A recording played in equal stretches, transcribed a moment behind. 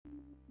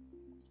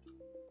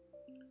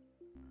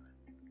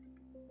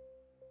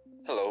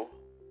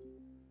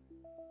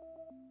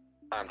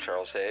I'm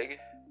Charles Haig,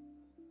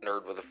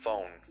 nerd with a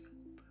phone.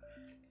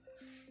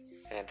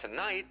 And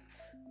tonight,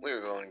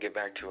 we're going to get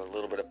back to a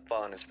little bit of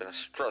fun. It's been a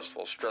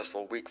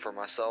stressful week for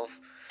myself.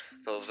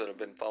 Those that have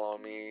been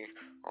following me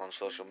on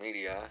social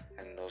media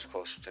and those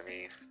closer to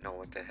me know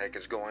what the heck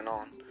is going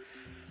on.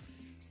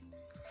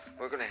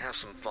 We're going to have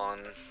some fun,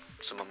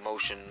 some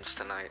emotions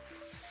tonight.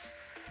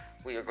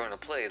 We are going to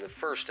play the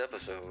first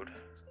episode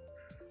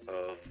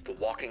of the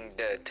Walking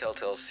Dead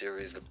Telltale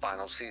series, the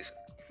final season.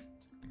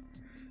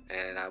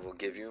 And I will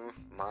give you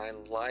my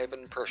live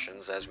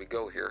impressions as we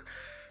go here.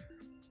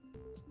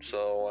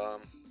 So,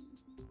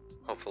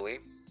 hopefully,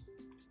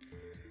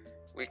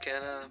 we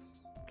can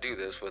do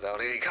this without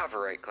any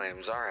copyright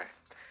claims. Alright.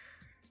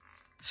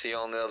 See you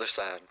on the other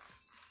side.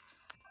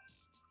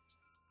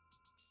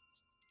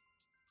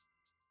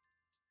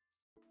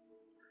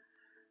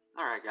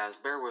 Alright guys,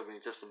 bear with me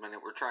just a minute.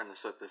 We're trying to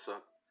set this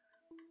up.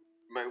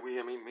 By we,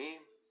 I mean me.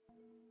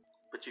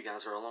 But you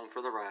guys are along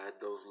for the ride,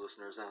 those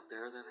listeners out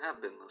there that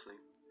have been listening.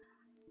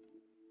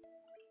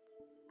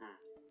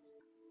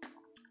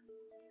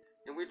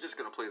 And we're just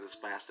gonna play this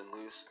fast and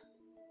loose.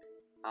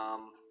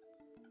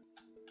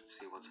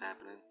 See what's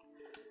happening.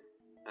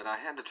 But I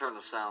had to turn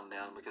the sound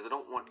down because I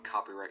don't want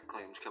copyright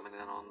claims coming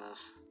in on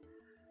this.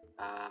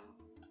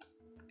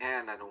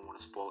 And I don't want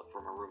to spoil it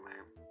for my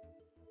roommate.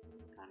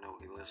 I know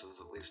he listens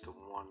at least to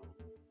one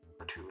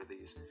or two of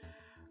these.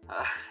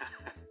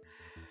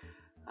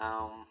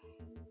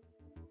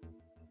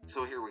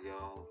 So here we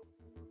go.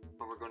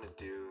 What we're going to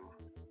do,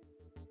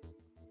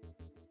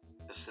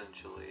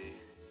 essentially,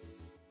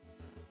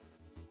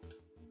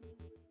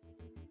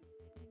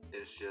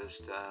 is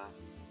just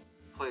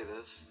play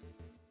this.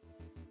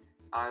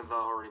 I've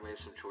already made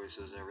some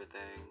choices and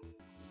everything.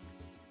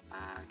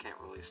 I can't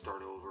really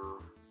start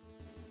over.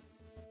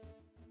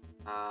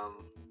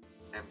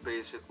 And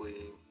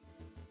basically,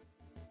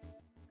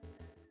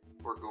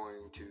 we're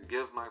going to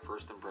give my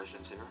first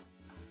impressions here.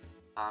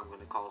 I'm going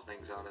to call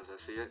things out as I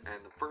see it,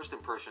 and the first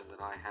impression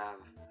that I have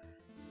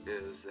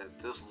is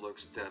that this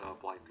looks dead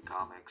up like the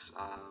comics.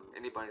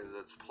 Anybody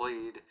that's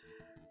played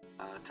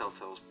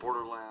Telltale's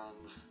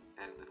Borderlands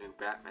and the new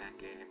Batman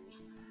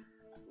games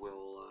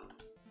will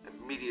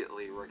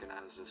immediately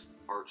recognize this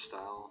art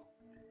style.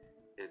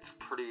 It's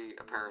pretty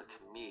apparent to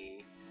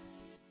me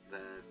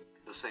that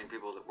the same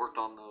people that worked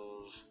on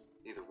those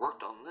either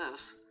worked on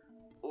this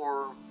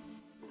or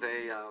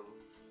they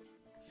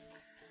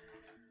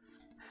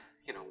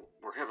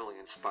were heavily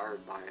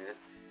inspired by it.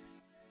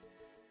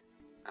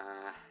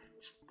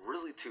 It's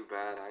really too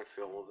bad. I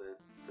feel that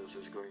this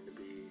is going to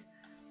be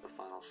the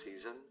final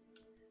season.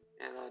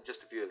 And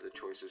just a few of the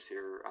choices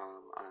here.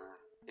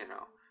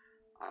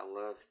 I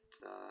left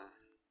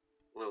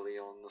Lily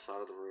on the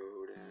side of the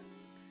road, and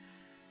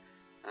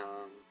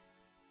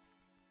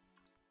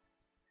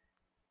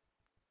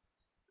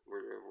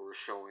we're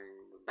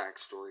showing the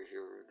backstory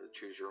here, the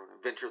choose your own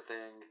adventure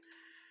thing,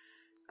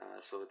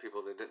 so the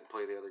people that didn't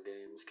play the other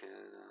games can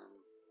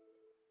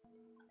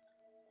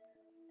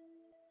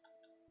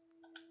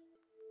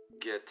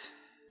get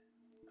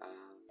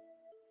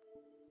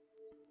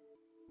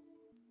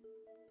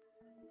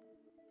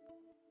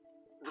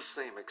the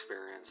same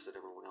experience that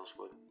everyone else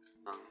would.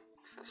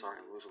 Sorry,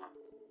 I'm losing my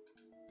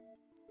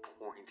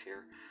point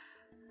here.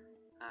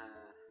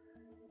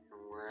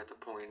 We're at the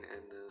point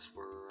in this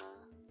where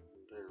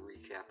they're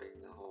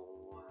recapping the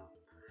whole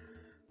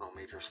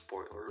major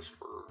spoilers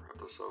for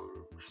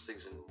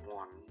season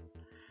 1.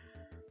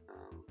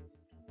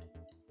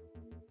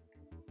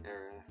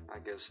 I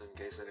guess in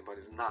case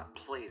anybody's not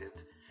played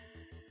it,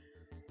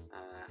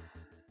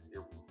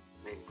 your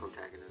main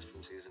protagonist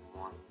from season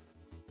 1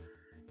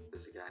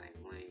 is a guy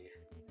named Lee,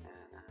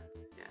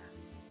 and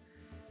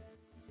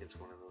it's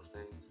one of those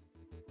things.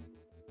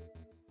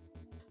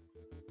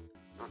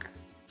 Okay,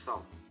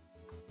 so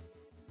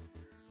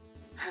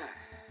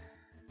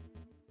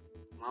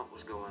what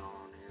was going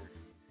on here?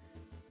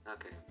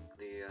 Okay,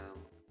 the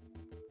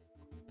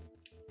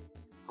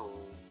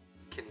whole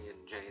Kenny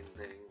and Jane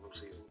thing from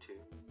season 2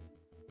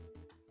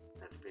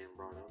 that's being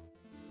brought up.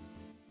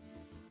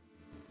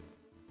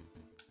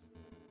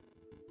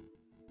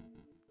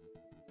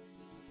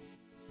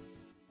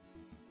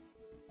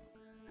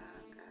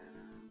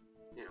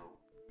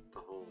 The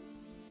whole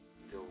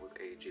deal with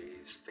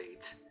AJ's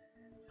fate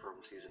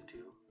from season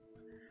 2.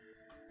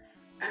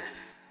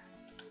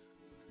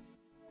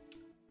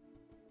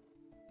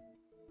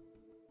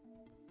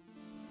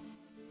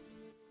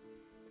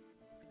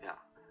 Yeah.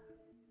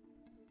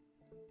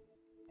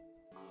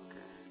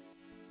 Okay.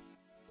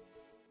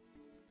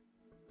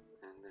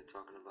 And they're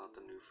talking about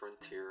the New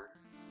Frontier,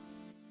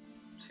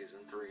 season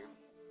 3.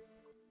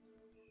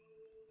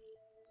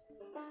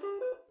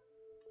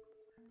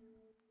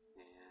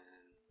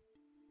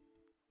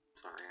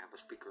 Sorry, I have a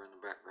speaker in the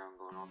background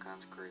going all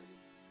kinds of crazy.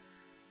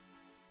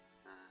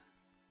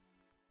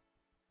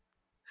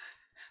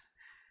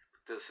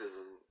 But this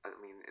isn't,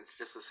 it's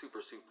just a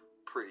super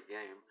pretty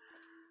game.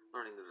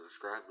 Learning to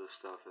describe this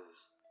stuff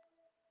is,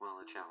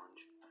 well, a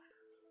challenge.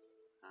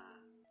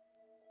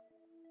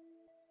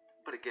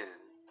 But again,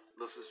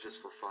 this is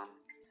just for fun.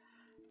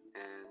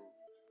 and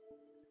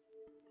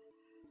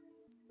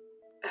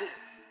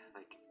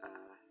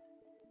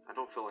I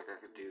don't feel like I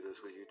could do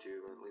this with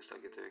YouTube. At least I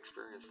get to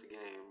experience the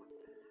game.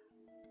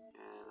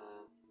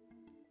 And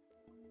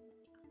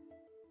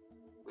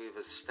we've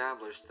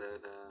established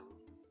that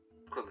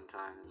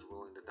Clementine is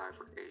willing to die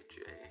for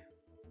AJ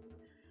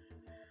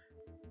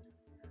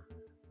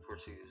for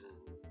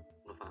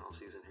the final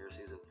season here,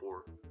 season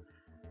 4.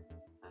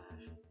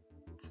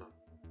 It's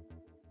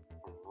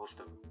almost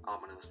an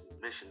ominous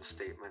mission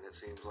statement, it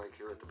seems like,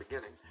 here at the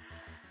beginning.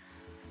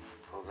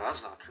 Well,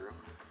 that's not true.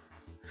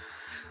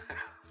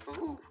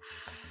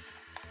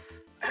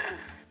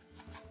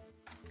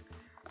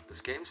 This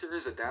game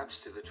series adapts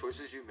to the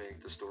choices you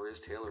make. The story is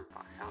tailored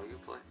by how you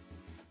play.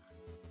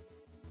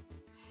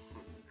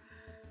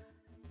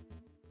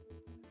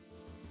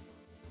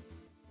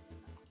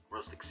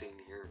 Rustic scene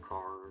here,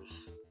 cars,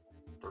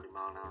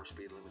 30-mile-an-hour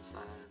speed limit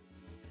sign,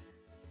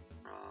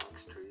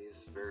 rocks,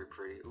 trees, very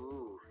pretty.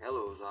 Ooh,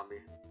 hello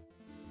zombie.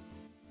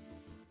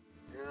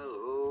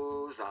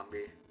 Hello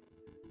zombie.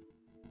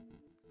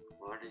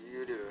 What are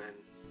you doing?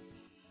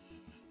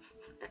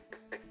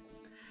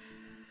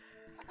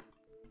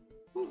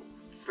 Ooh,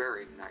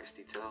 very nice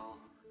detail.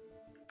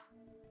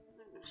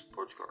 New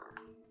sports car.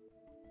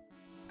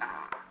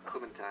 Ah,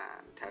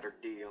 Clementine, tattered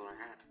D on her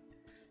hat.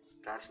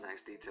 That's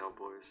nice detail,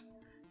 boys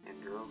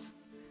and girls.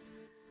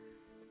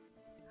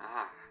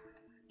 Ah,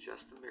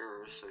 just the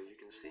mirrors so you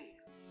can see.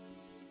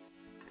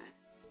 Okay,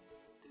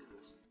 let's do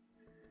this.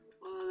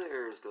 Well,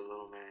 there's the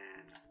little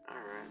man.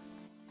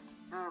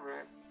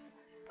 Alright.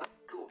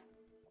 Cool.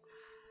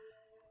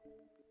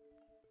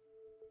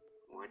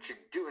 What you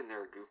doing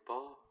there,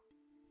 goofball?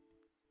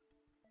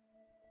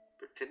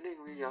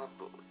 Pretending we got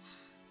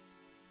bullets.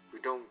 We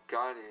don't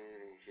got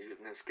any,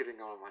 and it's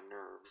getting on my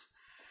nerves.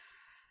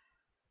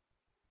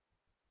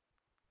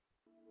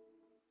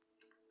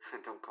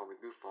 Don't call me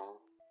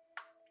goofball.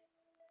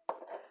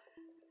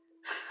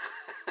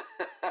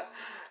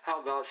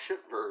 How about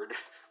shitbird?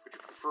 Would you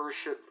prefer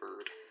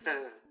shitbird?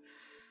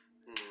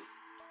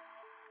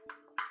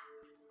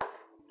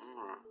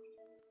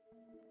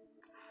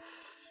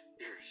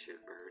 You're a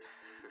shitbird.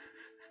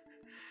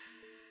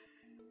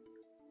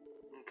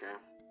 Okay.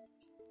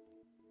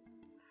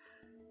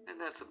 And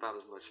that's about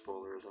as much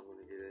spoiler as I'm going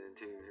to get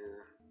into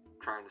here.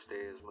 Trying to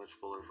stay as much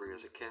spoiler free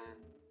as I can.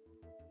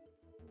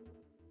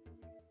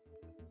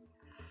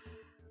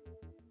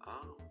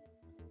 Oh.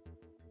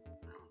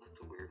 Oh, that's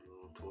a weird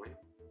little toy.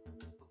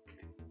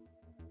 Okay.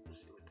 Let's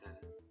see what that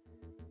is.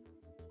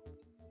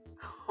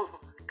 Oh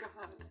my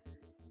god.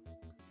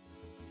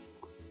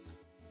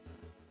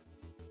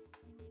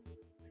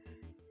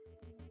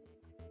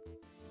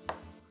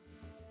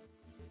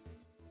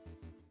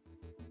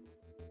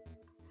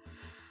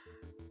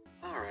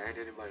 Alright,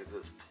 anybody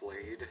that's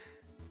played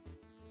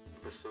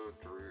episode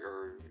 3,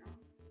 or,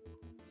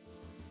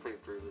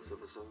 played through this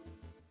episode.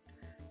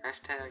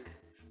 Hashtag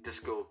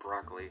Disco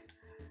Broccoli.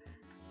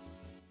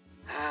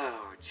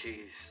 Oh,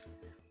 jeez.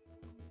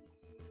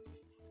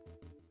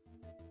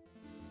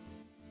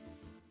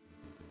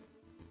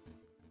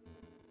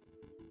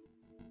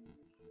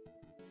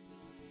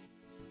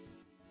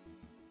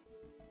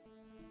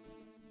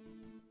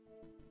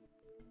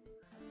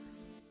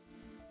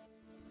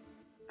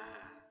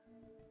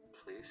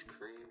 Place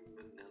cream,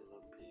 vanilla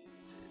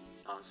beans, and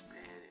saucepan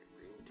and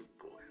room to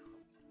boil.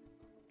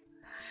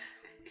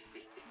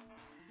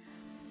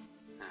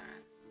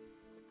 Alright.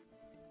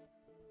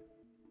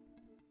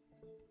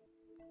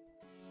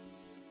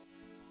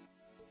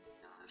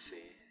 Now let's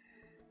see.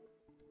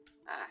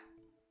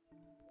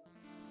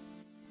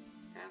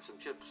 Have some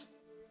chips.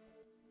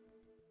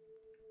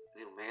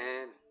 Little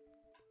man.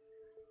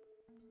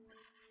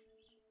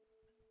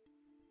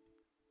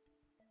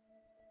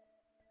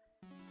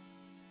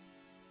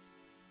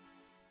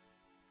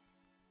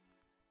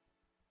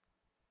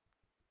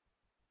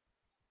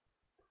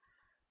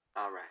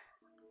 Alright.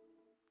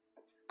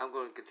 I'm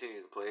going to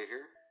continue to play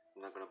here.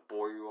 I'm not going to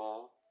bore you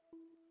all.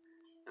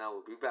 And I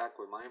will be back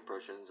with my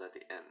impressions at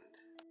the end.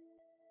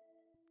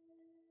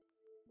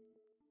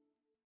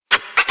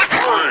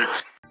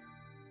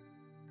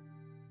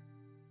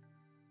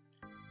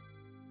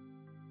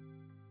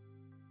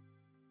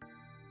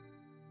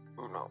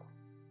 Oh no.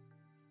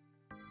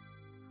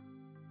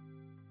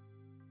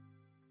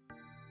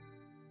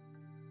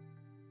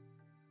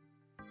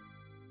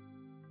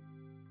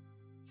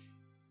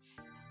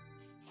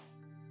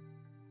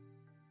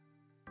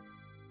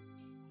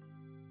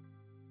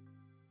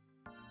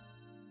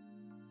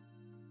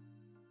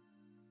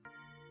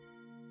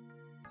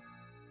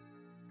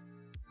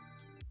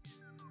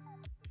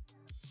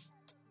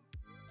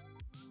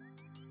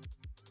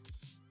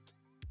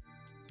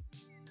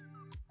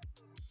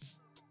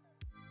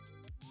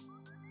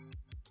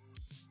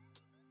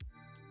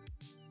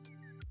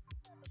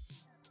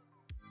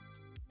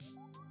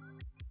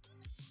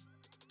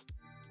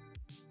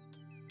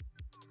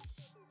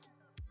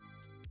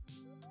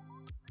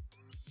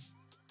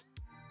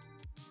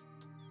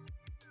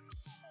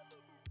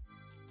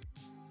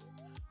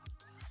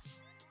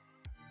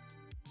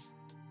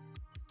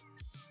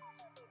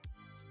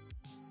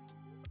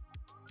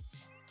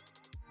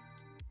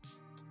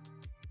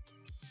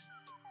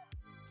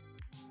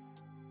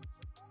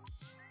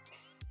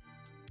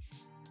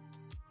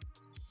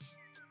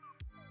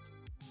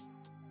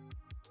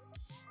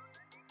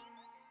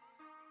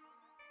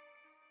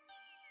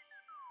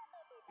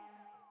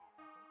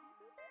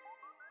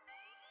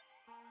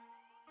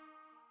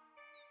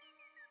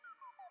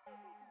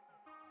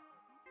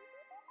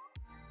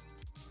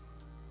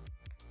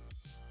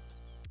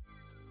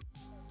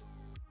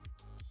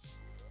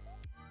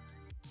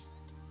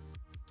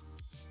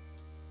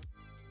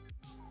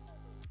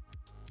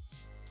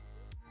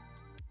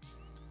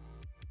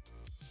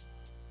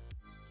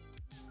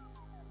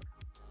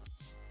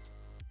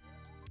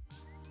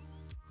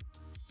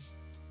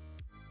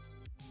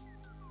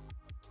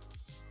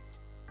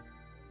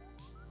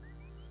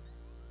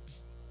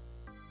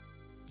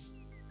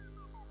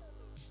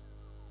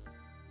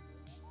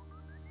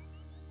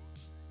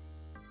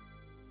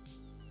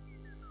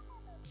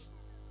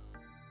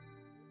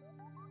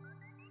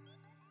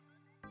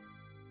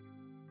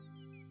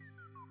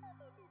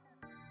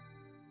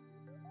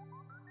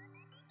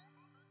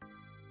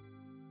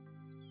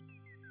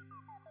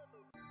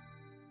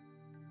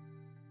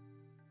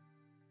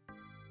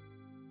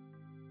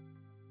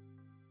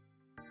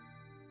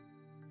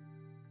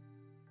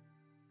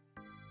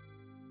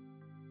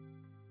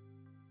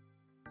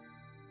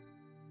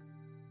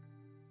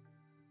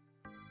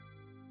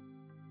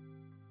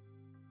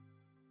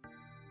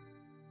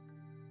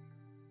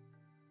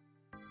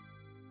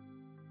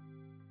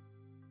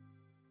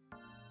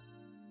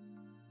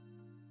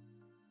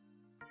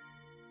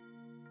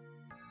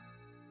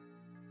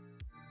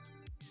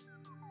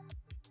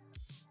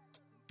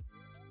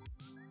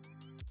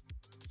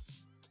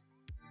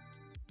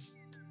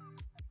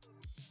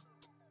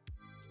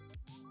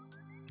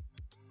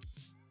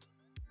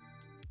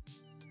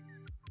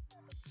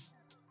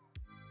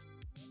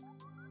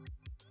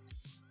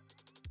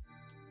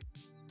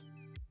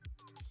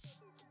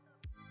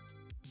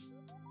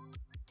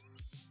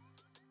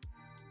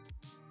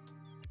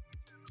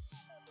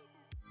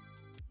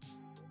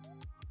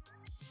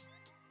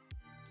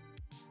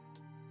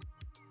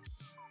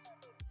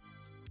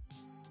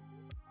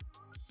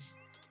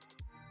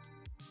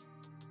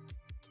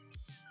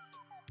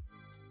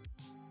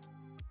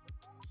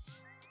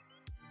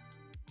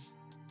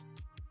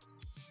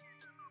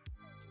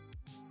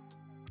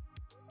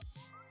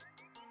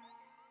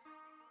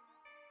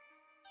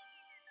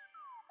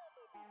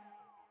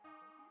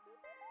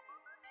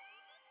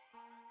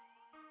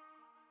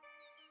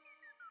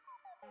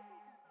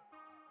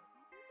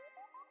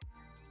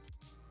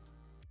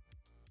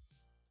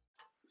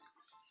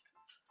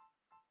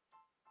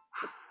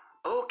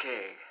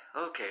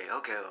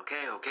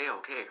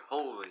 Okay.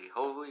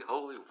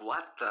 Holy,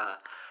 what the?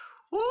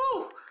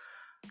 Woo!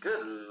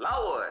 Good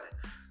lord!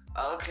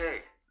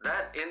 Okay,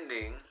 that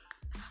ending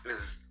is.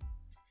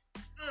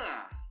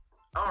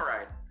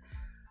 Alright.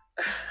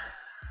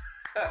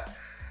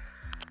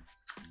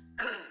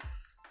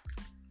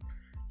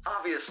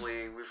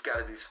 Obviously, we've got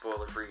to be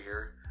spoiler free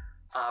here.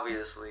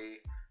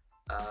 Obviously,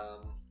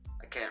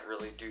 I can't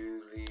really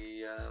do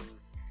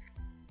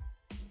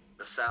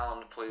the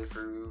sound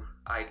playthrough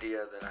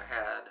idea that I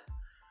had.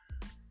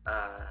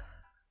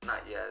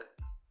 Not yet.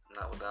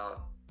 Not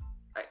without.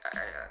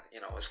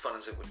 As fun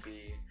as it would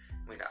be.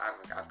 I mean,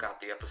 I've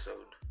got the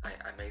episode.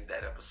 I made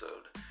that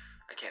episode.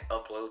 I can't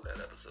upload that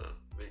episode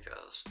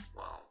because,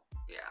 well,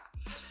 yeah.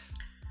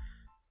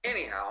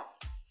 Anyhow,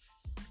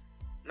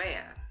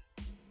 man,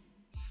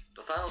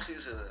 the final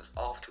season is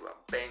off to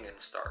a banging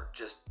start.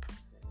 Just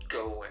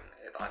going.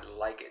 I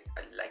like it.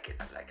 I like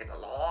it a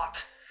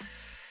lot.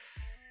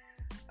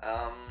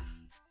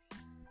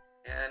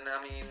 And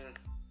I mean,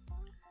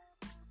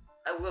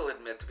 I will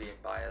admit to being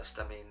biased.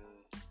 I mean,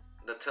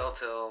 the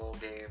Telltale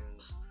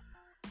Games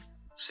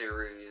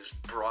series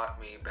brought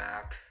me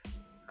back.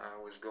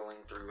 I was going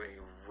through a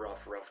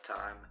rough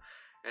time,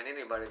 and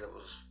anybody that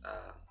was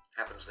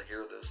happens to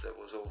hear this that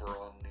was over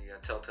on the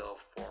Telltale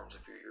forums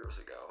a few years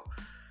ago,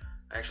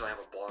 I actually have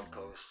a blog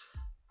post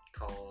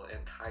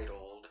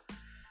entitled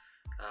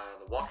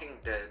 "The Walking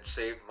Dead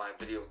Saved My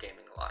Video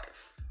Gaming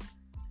Life."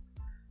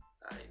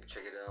 You can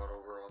check it out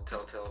over on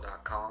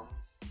telltale.com,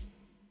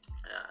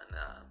 and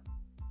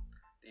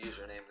the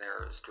username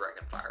there is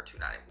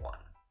Dragonfire291,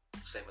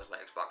 same as my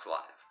Xbox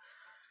Live.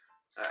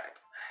 Alright.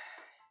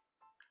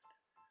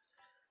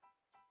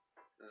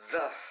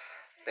 The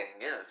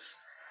thing is,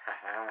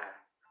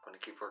 going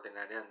to keep working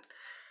that in,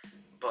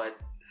 but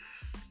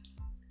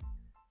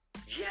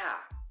yeah,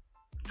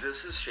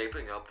 this is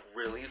shaping up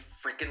really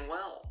freaking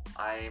well.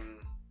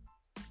 I'm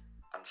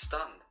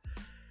stunned.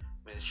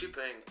 I mean, it's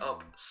shaping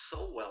up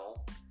so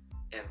well,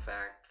 in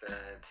fact,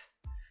 that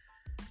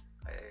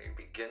I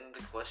begin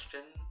to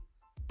question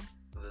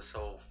this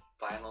whole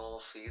final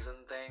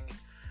season thing,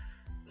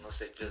 unless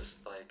they just,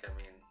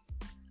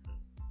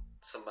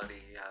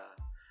 somebody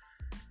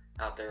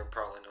out there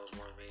probably knows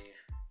more than me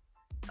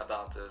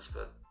about this,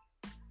 but,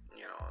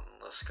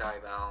 unless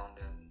Skybound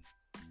and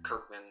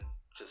Kirkman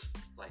just,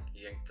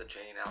 yanked the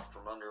chain out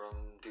from under them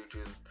due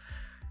to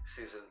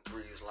Season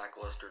 3's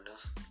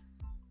lacklusterness,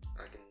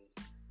 I can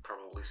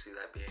probably see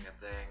that being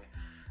a thing.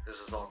 This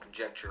is all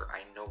conjecture.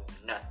 I know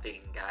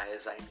nothing,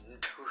 guys. I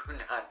do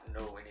not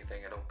know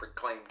anything. I don't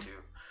proclaim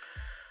to.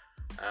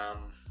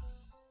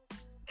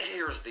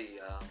 Here's the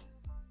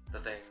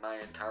thing. My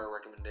entire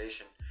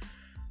recommendation.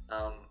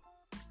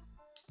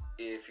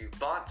 If you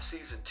bought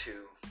Season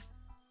 2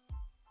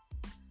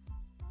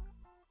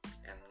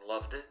 and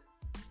loved it,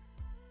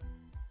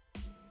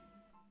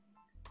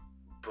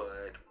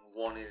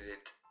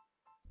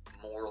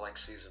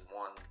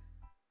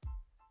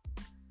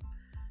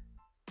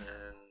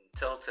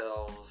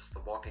 Telltale's The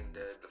Walking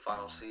Dead, the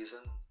final season,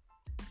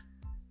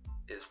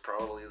 is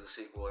probably the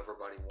sequel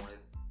everybody wanted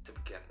to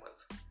begin with.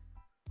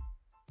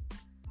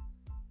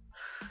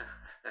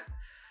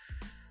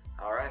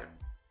 Alright.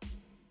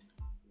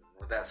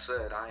 With that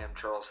said, I am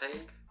Charles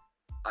Haig.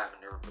 I'm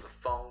a nerd with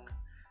a phone.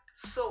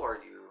 So are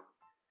you.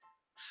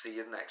 See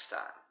you next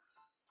time.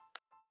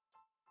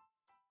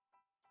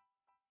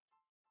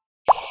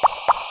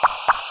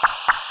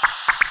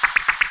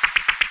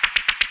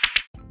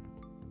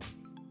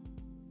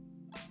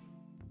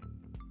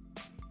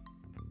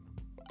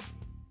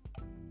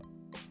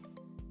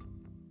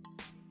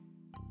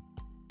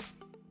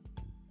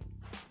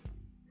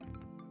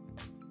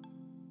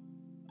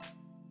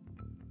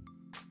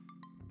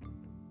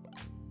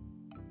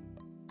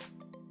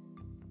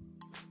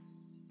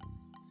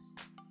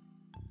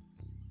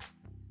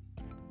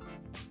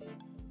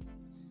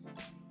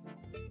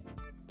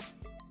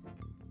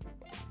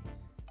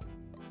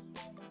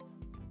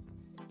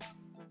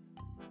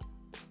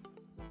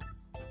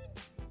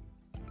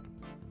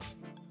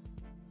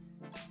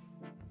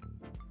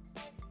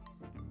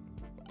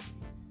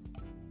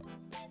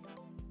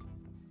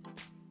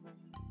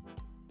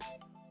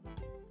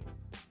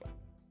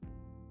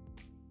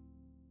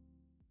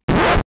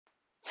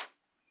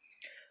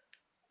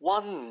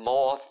 One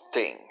more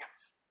thing.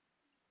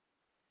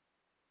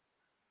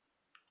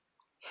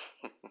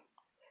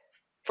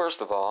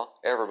 First of all,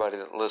 everybody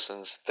that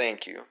listens,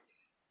 thank you.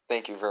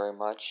 Thank you very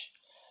much.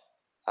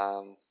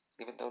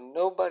 Even though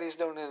nobody's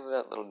donated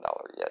that little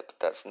dollar yet, but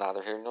that's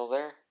neither here nor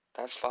there.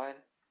 That's fine.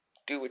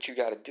 Do what you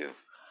gotta do.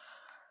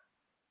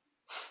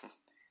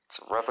 It's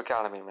a rough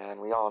economy,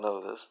 man. We all know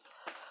this.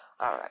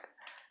 Alright,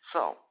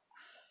 so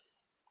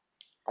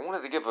I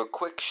wanted to give a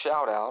quick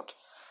shout out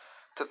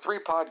to 3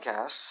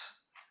 podcasts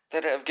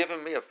that have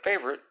given me a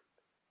favorite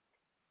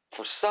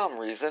for some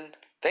reason.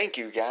 Thank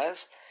you,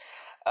 guys.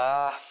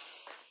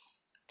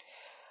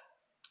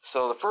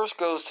 So the first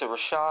goes to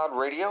Rashad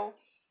Radio.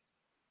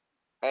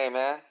 Hey,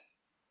 man.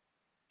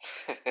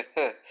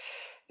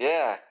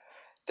 Yeah,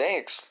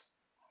 thanks.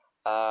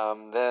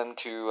 Then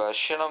to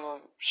Shema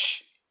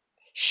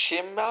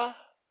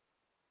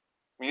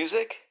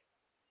Music.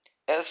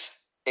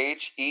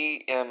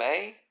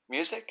 SHEMA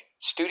Music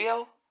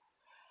Studio.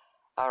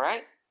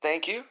 Alright,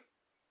 thank you.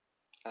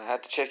 I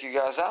had to check you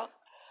guys out.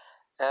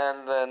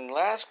 And then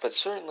last but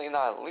certainly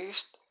not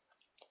least,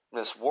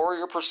 Miss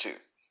Warrior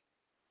Pursuit.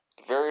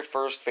 The very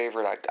first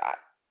favorite I got.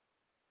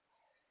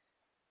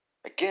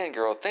 Again,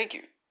 girl, thank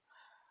you.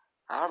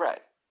 Alright.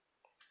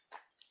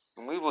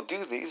 And we will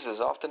do these as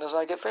often as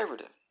I get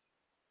favorited.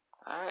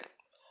 Alright.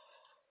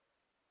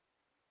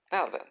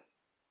 Now then,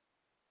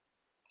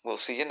 we'll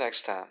see you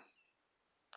next time.